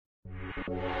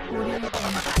రంగస్థలం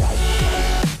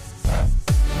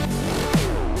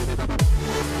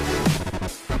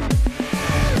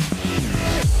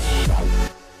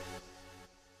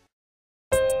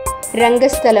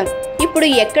ఇప్పుడు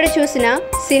ఎక్కడ చూసినా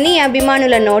సినీ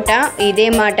అభిమానుల నోట ఇదే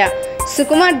మాట.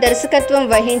 సుకుమార్ దర్శకత్వం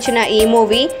వహించిన ఈ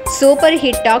మూవీ సూపర్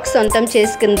హిట్ టాక్ సొంతం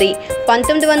చేసుకుంది.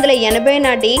 1980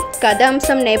 నాటి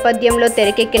కథాంశం నేపథ్యంలో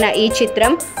తెరకెక్కిన ఈ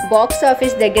చిత్రం బాక్స్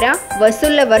ఆఫీస్ దగ్గర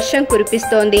వసూళ్ల వర్షం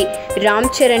కురిపిస్తోంది. రామ్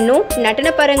చరణ్ను నటన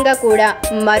పరంగా కూడా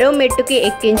మరో మెట్టుకి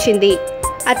ఎక్కించింది.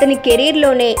 అతని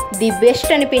కెరీర్లోనే ది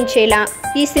బెస్ట్ అనిపించేలా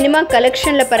ఈ సినిమా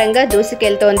కలెక్షన్ల పరంగా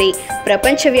దూసుకెళ్తోంది.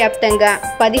 ప్రపంచవ్యాప్తంగా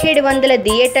 1700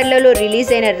 థియేటర్లలో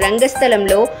రిలీజ్ అయిన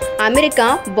రంగస్థలంలో అమెరికా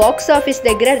బాక్స్ ఆఫీస్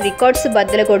దగ్గర రికార్డ్స్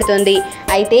బద్దలు కొడుతుంది.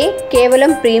 అయితే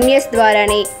కేవలం ప్రీమియర్స్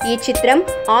ద్వారానే ఈ చిత్రం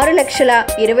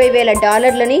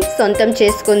 $6,20,000 సొంతం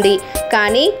చేసుకుంది.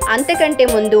 కానీ అంతకంటే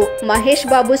ముందు మహేష్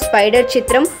బాబు స్పైడర్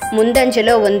చిత్రం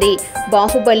ముందంజలో ఉంది.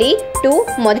 బాహుబలి 2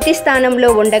 మొదటి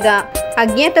స్థానంలో ఉండగా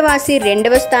అజ్ఞాతవాసి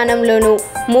 2వ స్థానంలోనూ,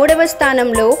 3వ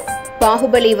స్థానంలో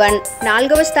బాహుబలి 1,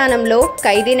 4వ స్థానంలో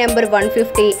ఖైదీ నెంబర్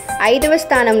 150, 5వ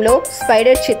స్థానంలో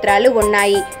స్పైడర్ చిత్రాలు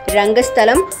ఉన్నాయి.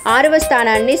 రంగస్థలం 6వ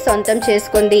స్థానాన్ని సొంతం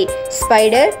చేసుకుంది.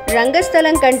 స్పైడర్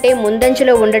రంగస్థలం కంటే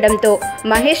ముందంజలో ఉండడంతో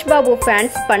మహేష్ బాబు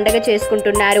ఫ్యాన్స్ పండగ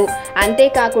చేసుకుంటున్నారు.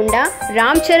 అంతేకాకుండా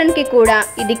రామ్ చరణ్కి కూడా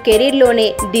ఇది కెరీర్లోనే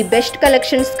ది బెస్ట్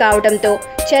కలెక్షన్స్ కావడంతో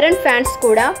చరణ్ ఫ్యాన్స్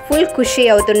కూడా ఫుల్ ఖుషి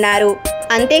అవుతున్నారు.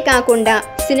 అంతేకాకుండా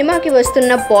సినిమాకి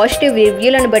వస్తున్న పాజిటివ్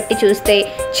రివ్యూలను బట్టి చూస్తే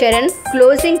చరణ్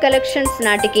క్లోజింగ్ కలెక్షన్స్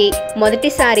నాటికి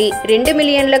మొదటిసారి 2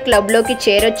 మిలియన్ల క్లబ్లోకి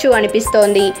చేరొచ్చు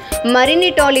అనిపిస్తోంది.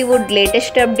 మరిన్ని టాలీవుడ్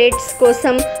లేటెస్ట్ అప్డేట్స్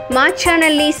కోసం మా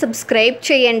ఛానల్ని సబ్స్క్రైబ్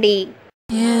చేయండి.